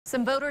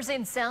Some voters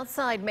in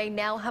Southside may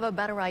now have a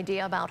better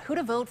idea about who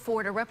to vote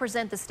for to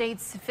represent the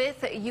state's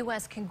 5th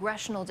U.S.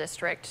 congressional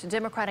district.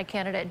 Democratic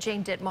candidate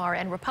Jane Dittmar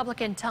and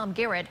Republican Tom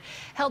Garrett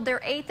held their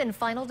 8th and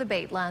final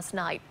debate last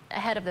night.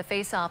 Ahead of the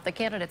face-off, the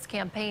candidates'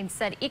 campaigns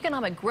said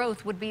economic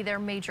growth would be their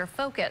major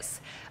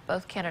focus.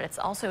 Both candidates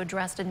also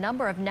addressed a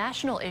number of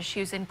national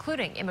issues,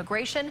 including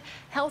immigration,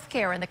 health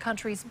care, and the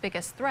country's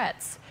biggest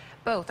threats.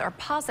 Both are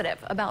positive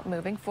about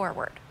moving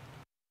forward.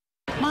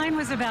 Mine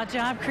was about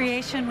job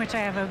creation, which I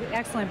have an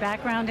excellent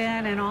background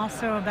in, and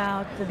also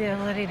about the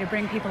ability to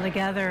bring people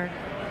together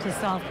to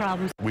solve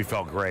problems. We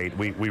felt great.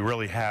 We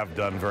really have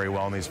done very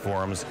well in these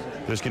forums.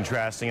 There's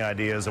contrasting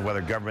ideas of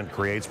whether government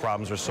creates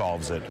problems or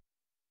solves it.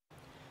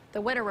 The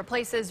winner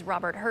replaces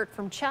Robert Hurt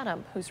from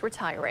Chatham, who's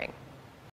retiring.